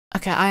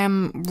Okay, I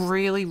am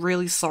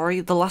really sorry.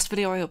 The last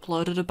video I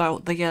uploaded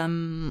about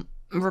the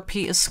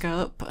repeater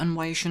scope and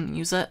why you shouldn't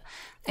use it,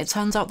 it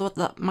turns out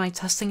that my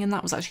testing in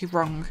that was actually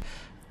wrong.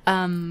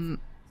 I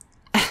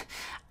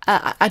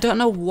don't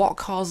know what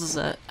causes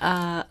it,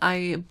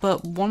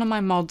 but one of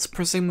my mods,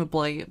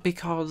 presumably,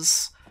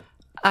 because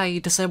I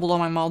disabled all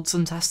my mods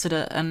and tested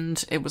it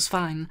and it was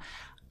fine,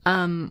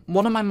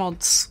 one of my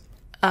mods,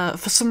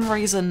 for some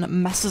reason,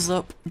 messes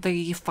up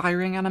the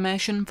firing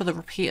animation for the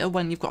repeater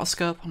when you've got a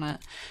scope on it,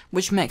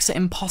 which makes it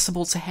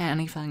impossible to hit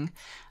anything.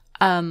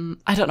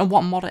 I don't know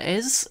what mod it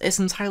is. It's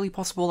entirely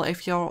possible that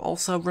if you're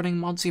also running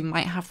mods, you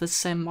might have the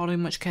same mod,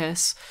 in which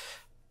case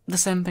the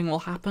same thing will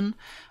happen.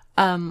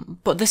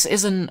 But this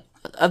isn't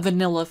a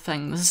vanilla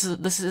thing.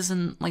 This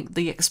isn't like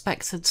the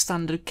expected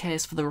standard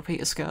case for the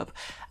repeater scope.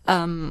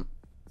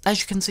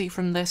 As you can see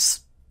from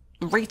this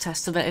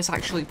retest of it, it's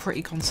actually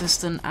pretty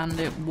consistent and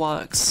it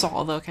works sort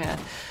of okay.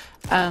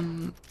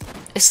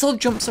 It still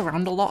jumps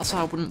around a lot, so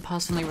I wouldn't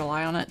personally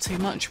rely on it too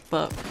much,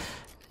 but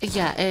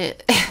yeah,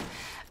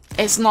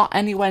 it's not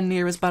anywhere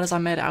near as bad as I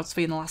made it out to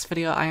be in the last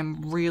video. I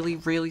am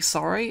really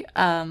sorry.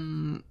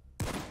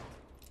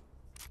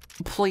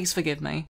 Please forgive me.